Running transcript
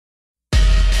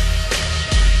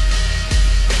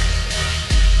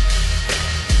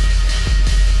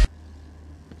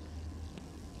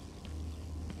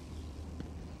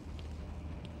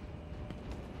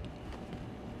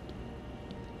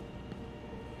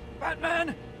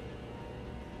Batman!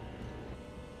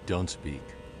 Don't speak.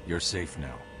 You're safe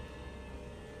now.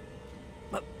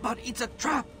 But it's a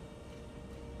trap!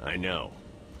 I know.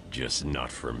 Just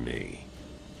not for me.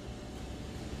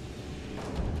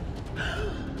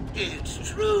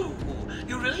 It's true!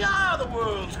 You really are the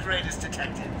world's greatest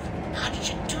detective. How did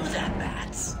you do that,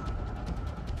 Bats?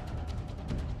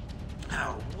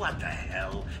 Oh, what the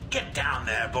hell? Get down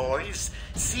there, boys.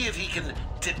 See if he can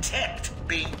detect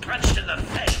being punched in the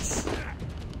face.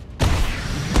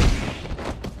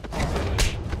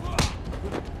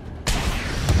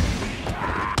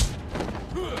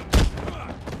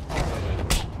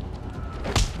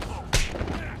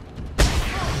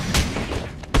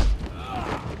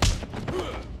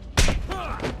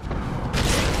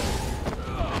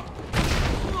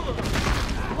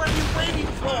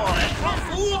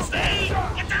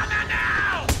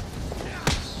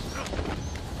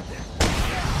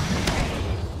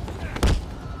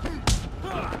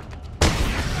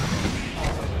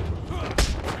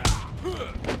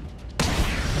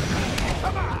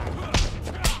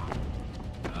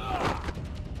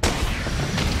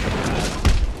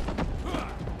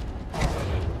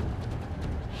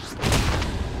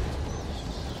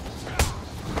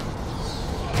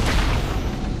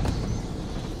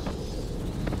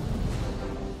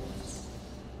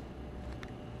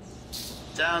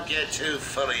 Don't get too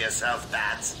full of yourself,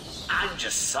 Bats. I'm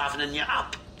just softening you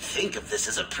up. Think of this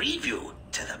as a preview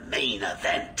to the main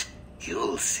event.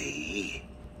 You'll see.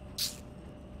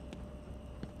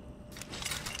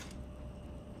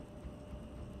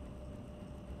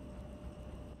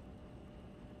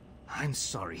 I'm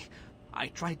sorry. I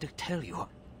tried to tell you.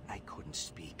 I couldn't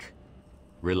speak.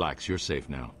 Relax, you're safe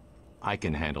now. I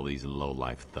can handle these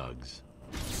low-life thugs.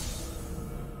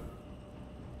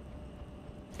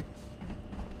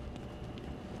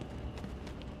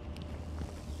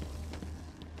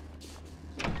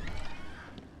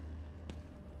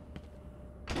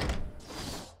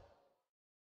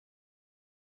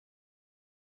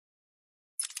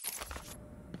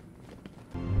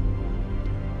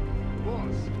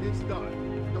 It's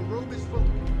done. The room is full.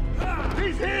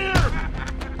 He's here!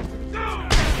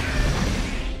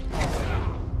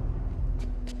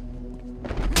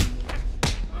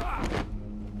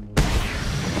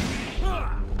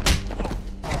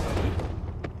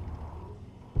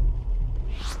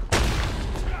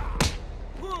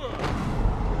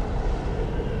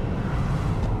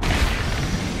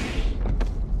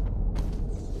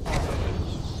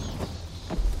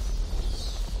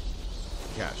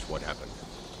 Cash, what happened?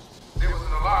 There was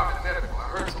an alarm at medical. I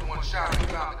heard someone shouting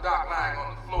around the dock lying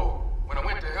on the floor. When I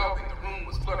went to help him, the room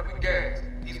was flooded with gas.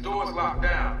 These doors locked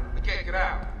down. We can't get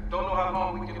out. Don't know how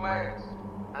long we can last.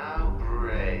 How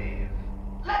brave.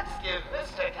 Let's give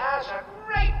Mr. Cash a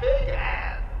great big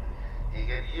hand. He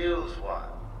could use one.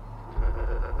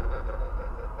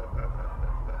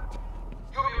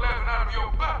 You'll be laughing out of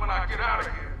your butt when I get out of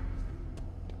here.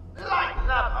 Lighten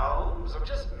up, Holmes. I'm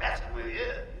just messing with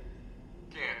you.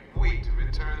 Can't wait to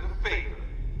return the favor.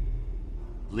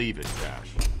 Leave it, Cash.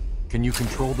 Can you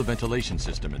control the ventilation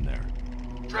system in there?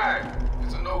 Try it.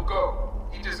 It's a no-go.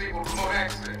 He disabled remote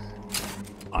access.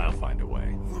 I'll find a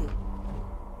way.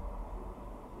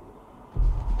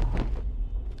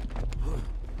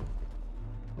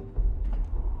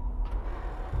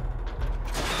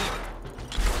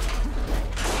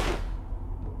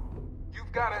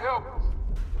 You've got to help us.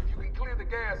 If you can clear the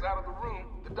gas out of the room,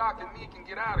 the doc and me can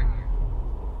get out of here.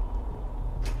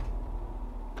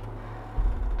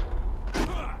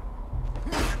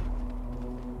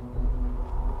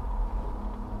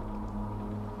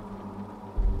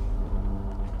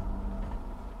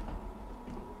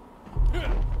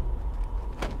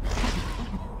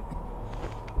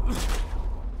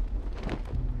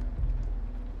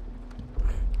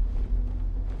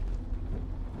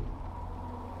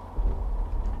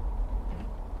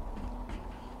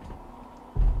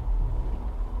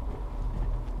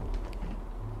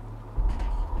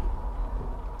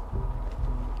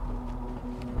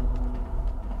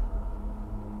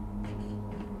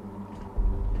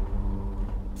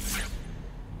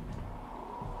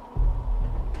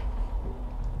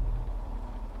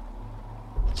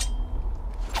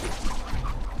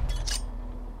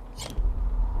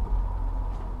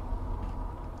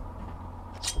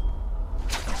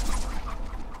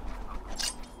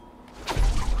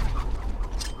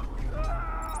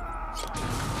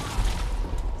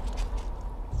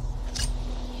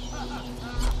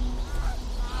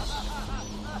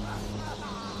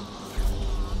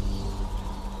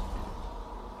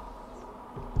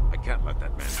 Can't let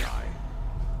that man die.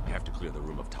 I have to clear the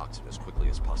room of toxin as quickly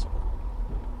as possible.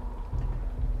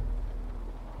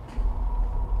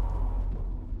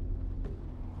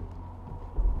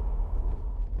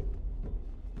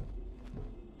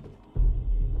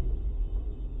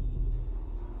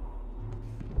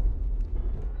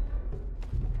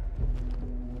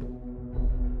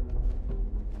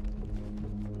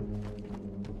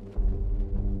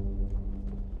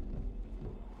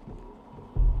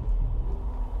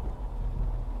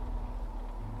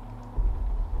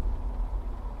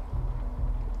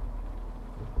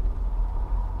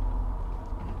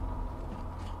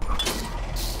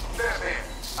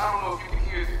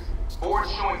 Board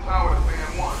showing power to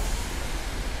Band 1.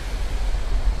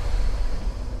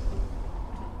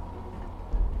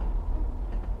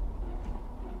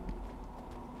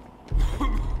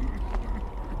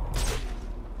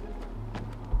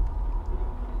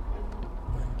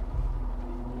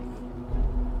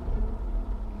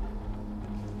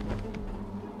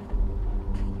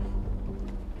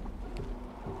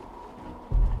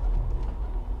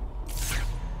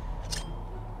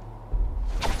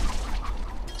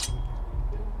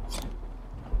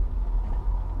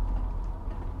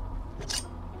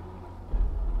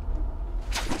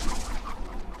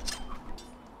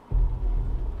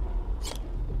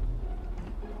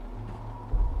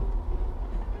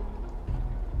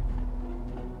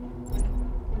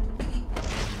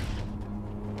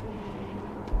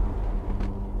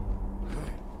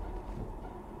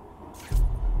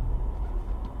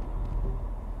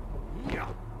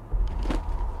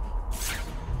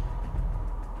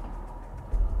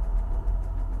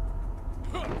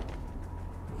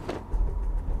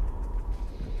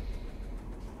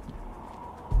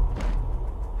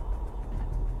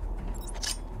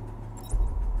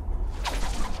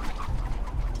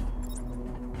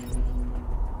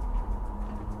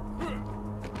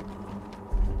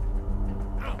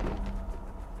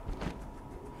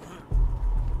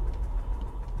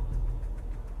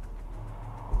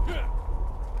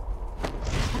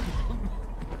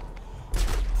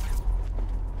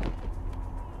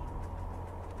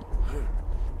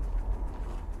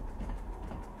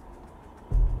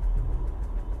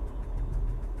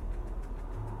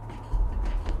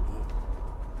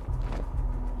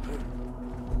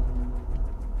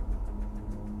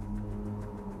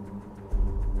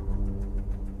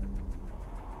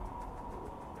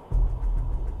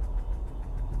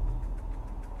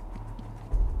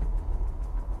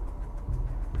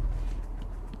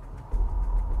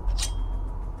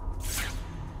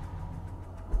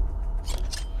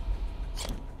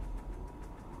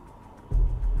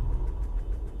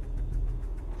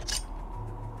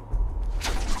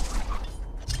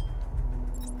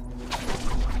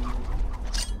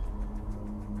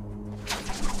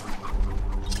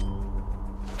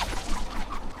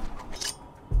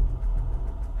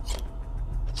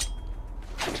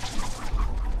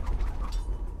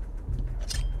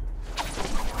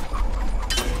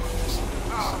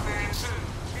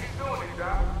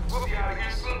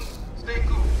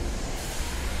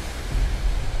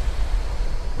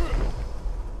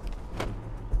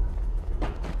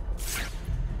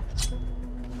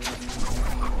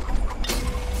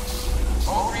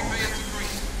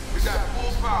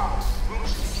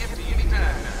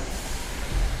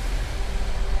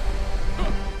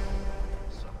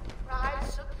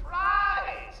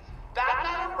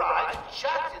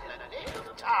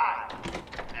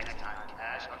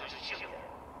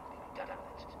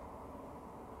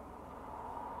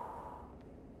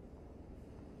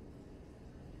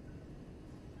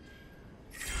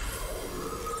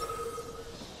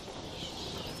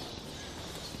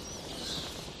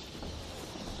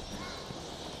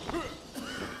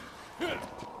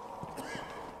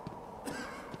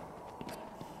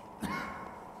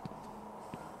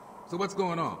 So what's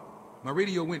going on? My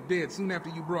radio went dead soon after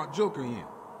you brought Joker in.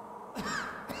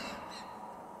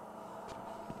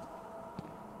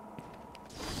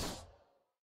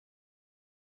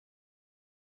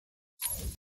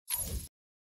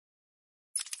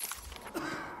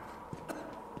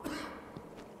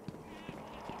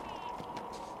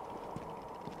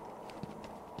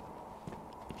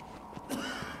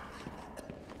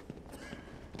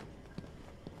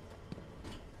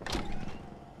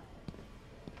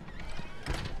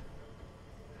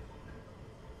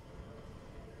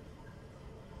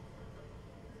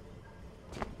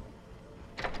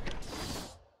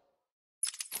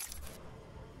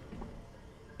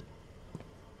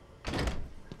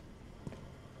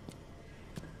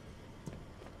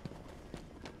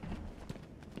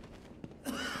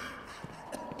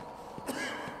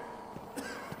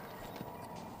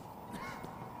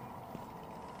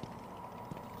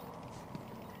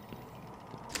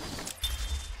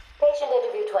 Patient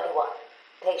interview 21.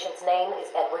 Patient's name is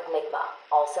Edward Nigma,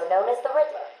 also known as the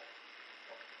Riddler.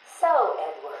 So,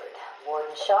 Edward,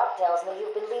 Warden Sharp tells me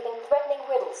you've been leaving threatening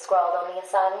riddles scrawled on the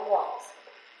asylum walls.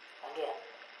 Again.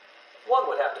 One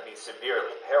would have to be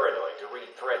severely paranoid to read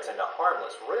threats into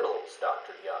harmless riddles,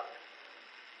 Dr. Young.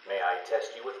 May I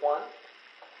test you with one?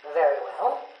 Very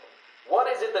well. What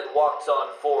is it that walks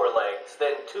on 4 legs,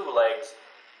 then 2 legs,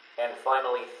 and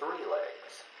finally 3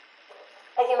 legs?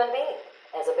 A human being.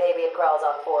 As a baby, it crawls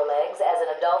on 4 legs. As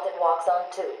an adult, it walks on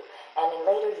 2. And in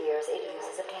later years, it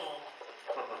uses a cane.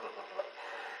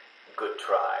 Good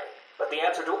try. But the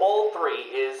answer to all three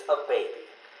is a baby.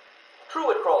 True,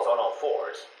 it crawls on all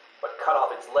fours, but cut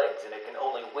off its legs and it can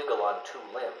only wiggle on 2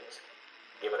 limbs.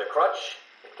 Give it a crutch,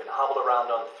 it can hobble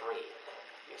around on 3.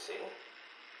 You see?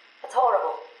 It's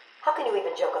horrible. How can you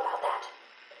even joke about that?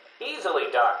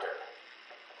 Easily, Doctor.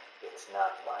 It's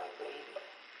not my baby.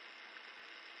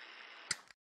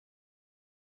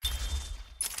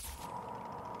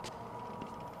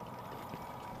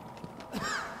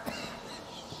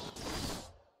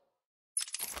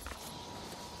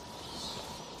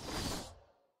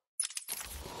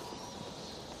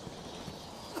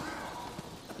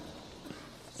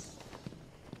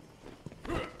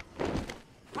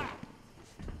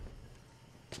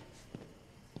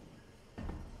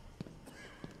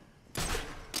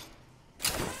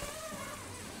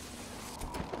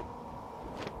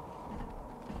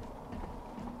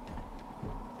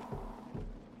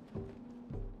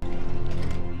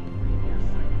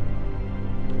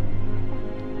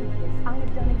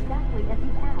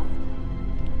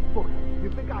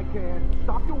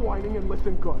 Stop your whining and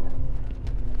listen good.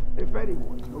 If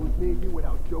anyone goes near you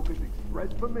without Joker's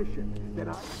express permission, then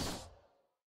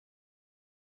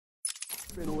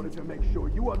in order to make sure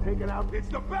you are taken out, it's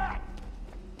the bat!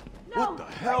 No! What the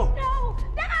hell? No!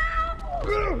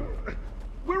 No!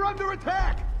 We're under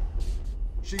attack!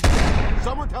 She's dead.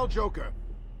 Someone tell Joker.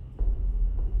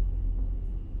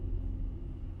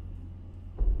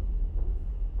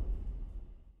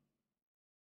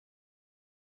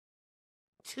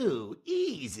 Too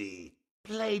easy.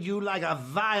 Played you like a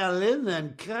violin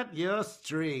and cut your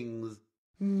strings.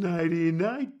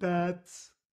 Nighty-night,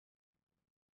 bats.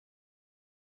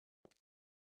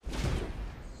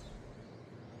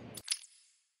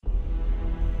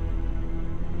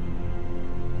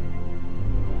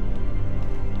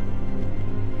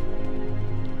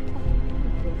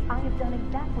 I have done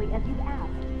exactly as you've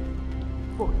asked.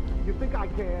 Look, you think I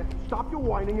care? Stop your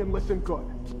whining and listen good.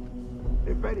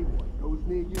 If anyone goes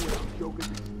near you without Joker's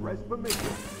express permission,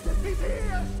 then he's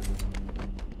here!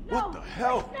 No! What the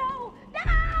hell? No!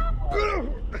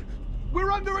 No!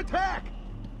 We're under attack!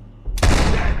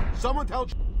 Dead. Someone tell...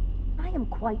 I am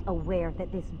quite aware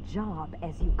that this job,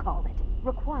 as you call it,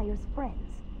 requires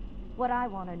friends. What I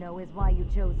want to know is why you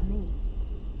chose me.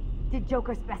 Did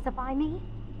Joker specify me?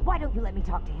 Why don't you let me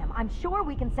talk to him? I'm sure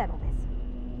we can settle this.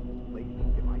 Lady,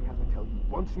 if I have to tell you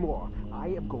once more, I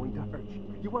am going to hurt you.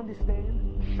 You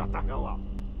understand? Shut the hell up.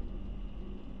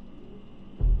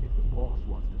 If the boss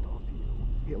wants to talk to you,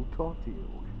 he'll talk to you.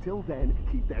 Till then,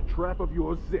 keep that trap of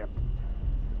yours zipped.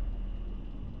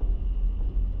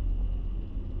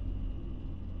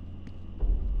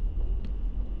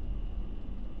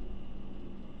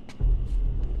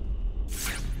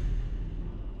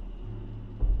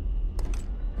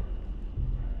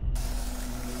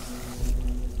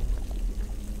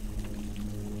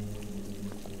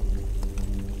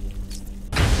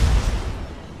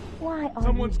 Why are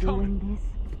Someone's you doing coming. this?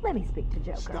 Let me speak to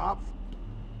Joker. Stop.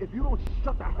 If you don't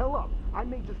shut the hell up, I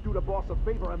may just do the boss a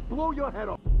favor and blow your head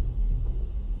off.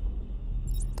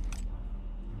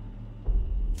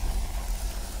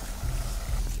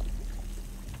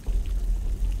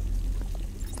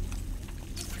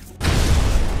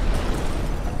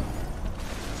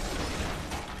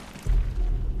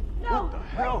 No! What the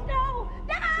hell? No!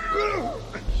 No!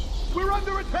 We're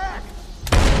under attack!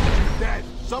 She's dead.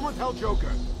 Someone tell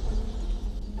Joker.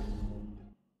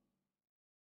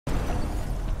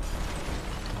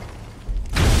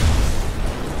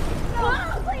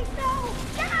 No! Please, no!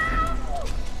 No!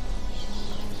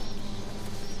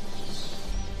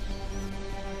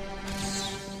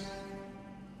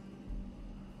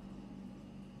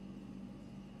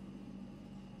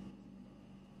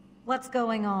 What's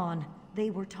going on? They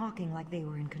were talking like they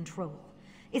were in control.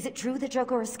 Is it true that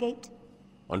Joker escaped?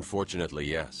 Unfortunately,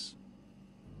 yes.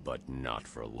 But not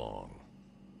for long.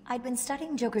 I'd been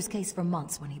studying Joker's case for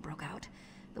months when he broke out.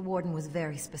 The warden was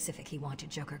very specific he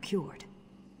wanted Joker cured.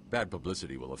 Bad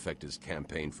publicity will affect his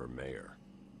campaign for mayor.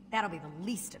 That'll be the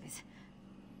least of it.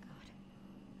 God,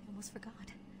 I almost forgot.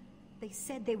 They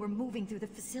said they were moving through the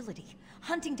facility,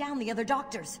 hunting down the other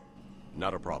doctors.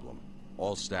 Not a problem.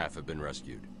 All staff have been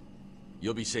rescued.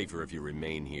 You'll be safer if you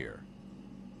remain here.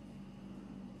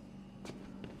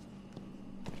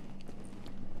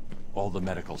 All the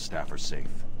medical staff are safe.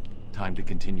 Time to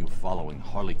continue following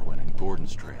Harley Quinn and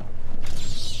Gordon's trail.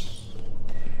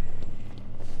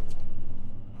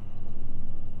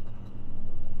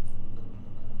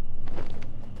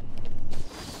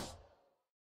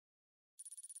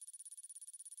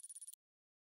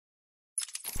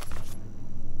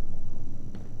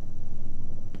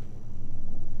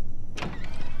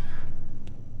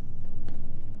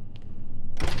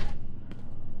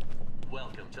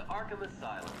 to Arkham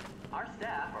Asylum. Our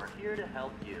staff are here to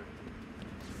help you.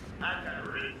 I'm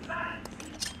gonna read science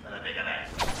for the big event.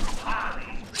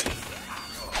 Harley,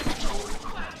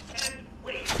 oh, I can't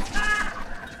wait.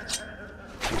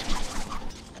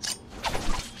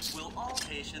 Will all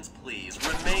patients please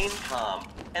remain calm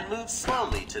and move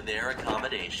slowly to their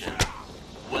accommodation?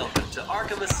 Welcome to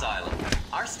Arkham Asylum.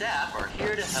 Our staff are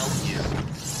here to help you.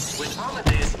 When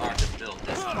Amadeus Arkham built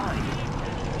this fine,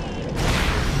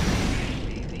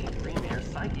 the premier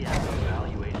psychiatric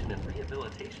evaluation and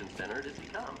rehabilitation center to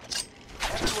become.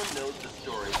 Everyone knows the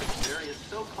stories of various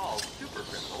so-called super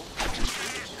criminals,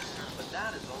 but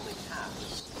that is only half.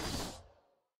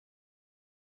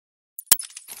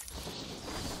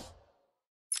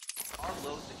 Our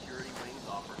low security wings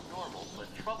offer normal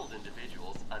but troubled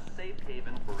individuals a safe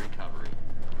haven for recovery.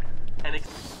 An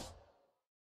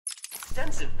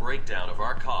extensive breakdown of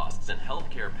our costs and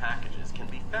healthcare packages can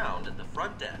be found at the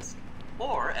front desk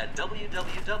or at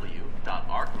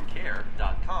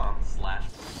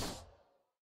www.arkhamcare.com/prices.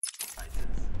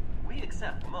 We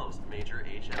accept most major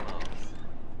HMOs.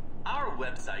 Our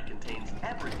website contains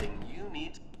everything you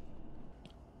need.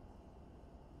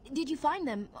 Did you find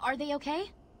them? Are they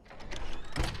okay?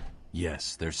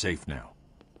 Yes, they're safe now.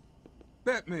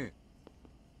 Batman!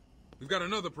 We've got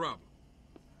another problem.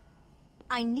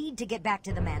 I need to get back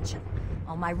to the mansion.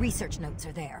 All my research notes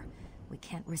are there. We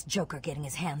can't risk Joker getting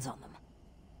his hands on them.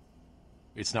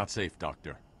 It's not safe,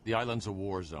 Doctor. The island's a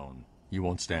war zone. You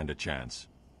won't stand a chance.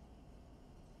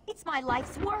 It's my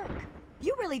life's work.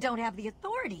 You really don't have the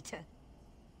authority to...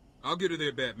 I'll get her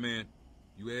there, Batman.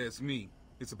 You ask me,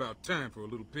 it's about time for a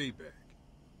little payback.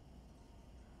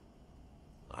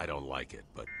 I don't like it,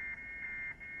 but...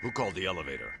 Who called the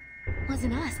elevator?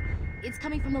 Wasn't us. It's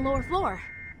coming from the lower floor.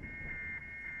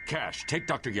 Cash, take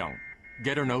Dr. Young.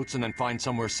 Get her notes and then find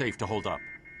somewhere safe to hold up.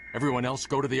 Everyone else,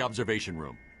 go to the observation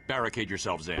room. Barricade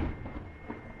yourselves in.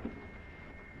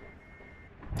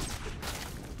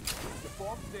 The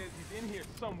boss says he's in here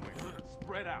somewhere.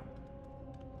 Spread out.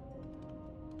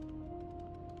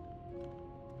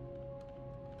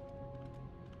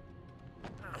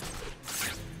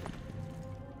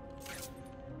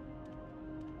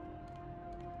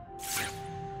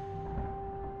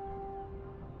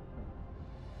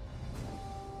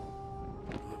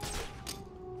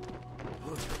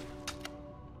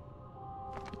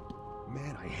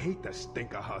 Man, I hate the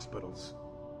stinker hospitals.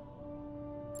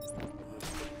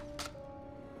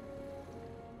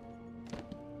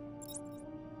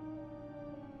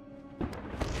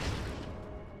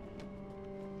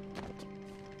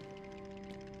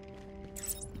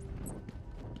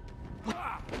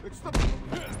 It's the...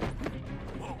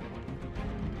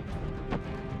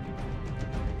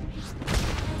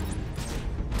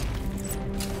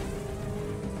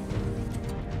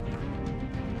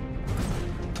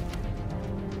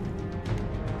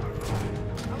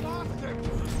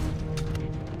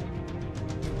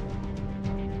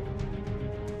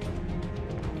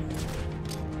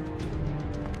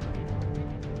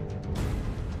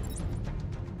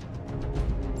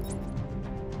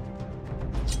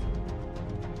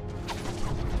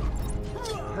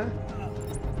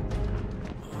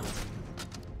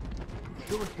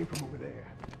 Sure it came from over there.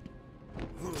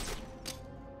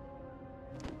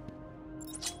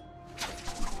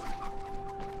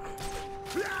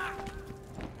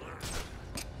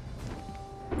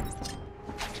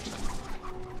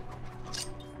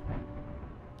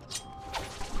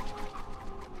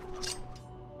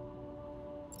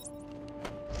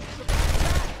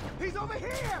 He's over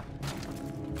here!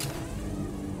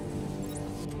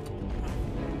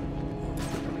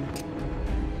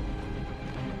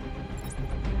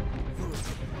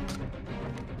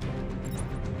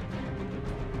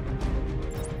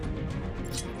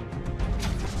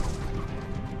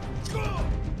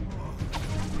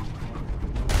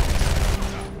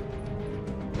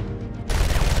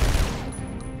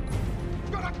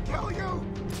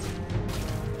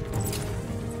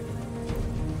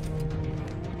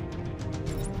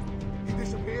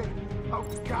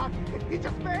 He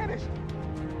just vanished!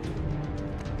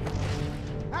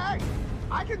 Hey!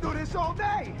 I can do this all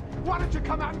day! Why don't you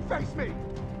come out and face me?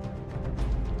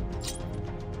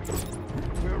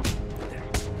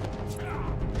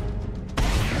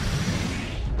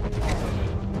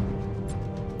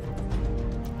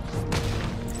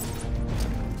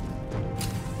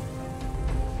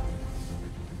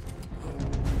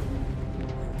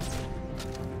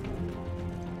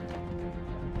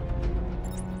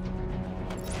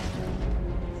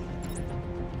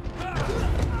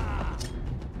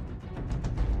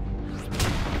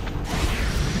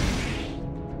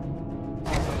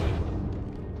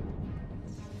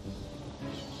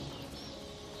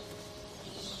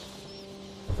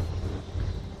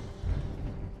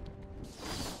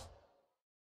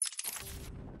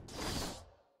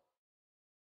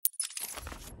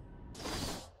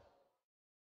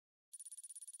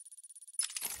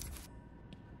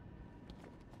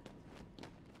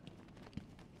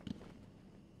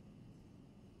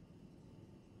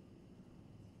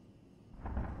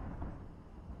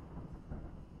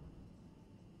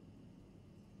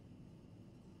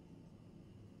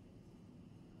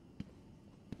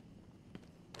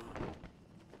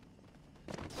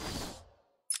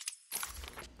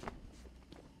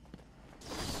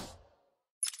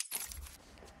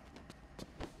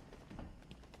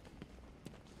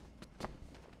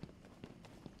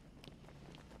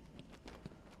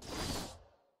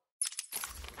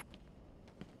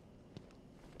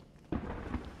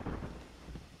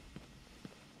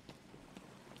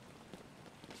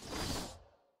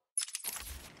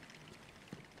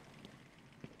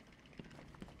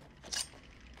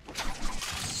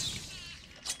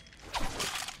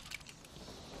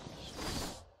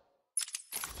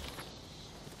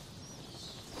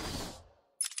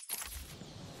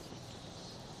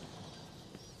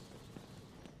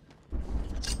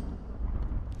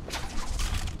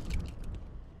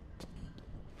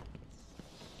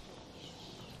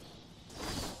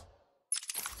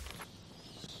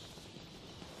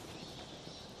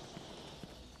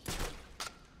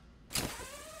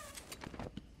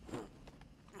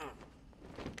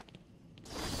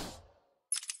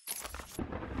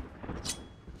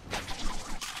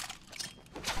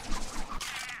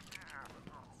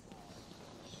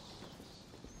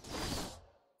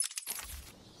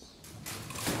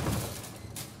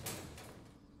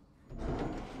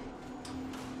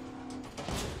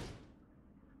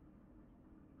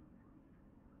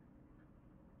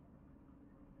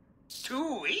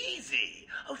 too easy.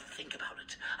 Oh, think about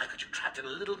it. I got you trapped in a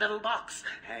little metal box,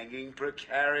 hanging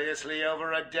precariously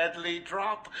over a deadly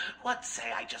drop. What say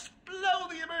I just blow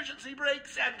the emergency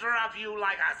brakes and drop you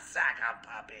like a sack of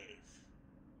puppies?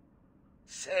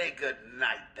 Say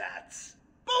goodnight, bats.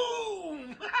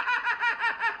 Boom!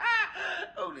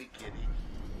 Only kidding.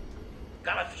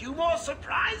 Got a few more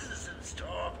surprises in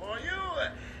store for you.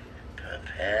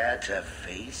 Prepare to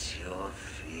face your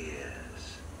fears.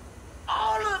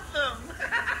 All of them!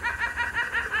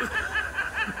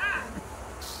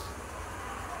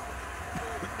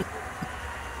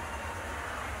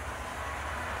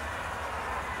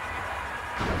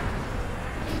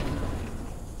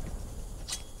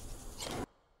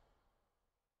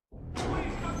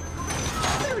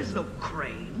 There is no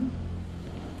crane.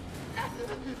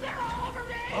 They're all over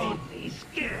me! Only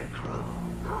Scarecrow.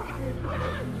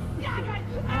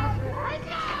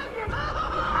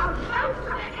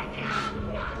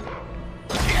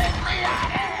 Get me out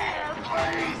of here,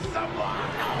 please, someone!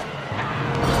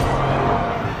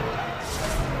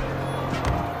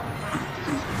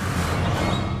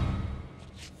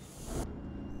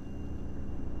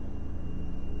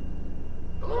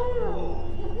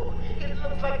 Ooh, it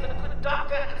looks like the good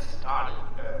doctor has started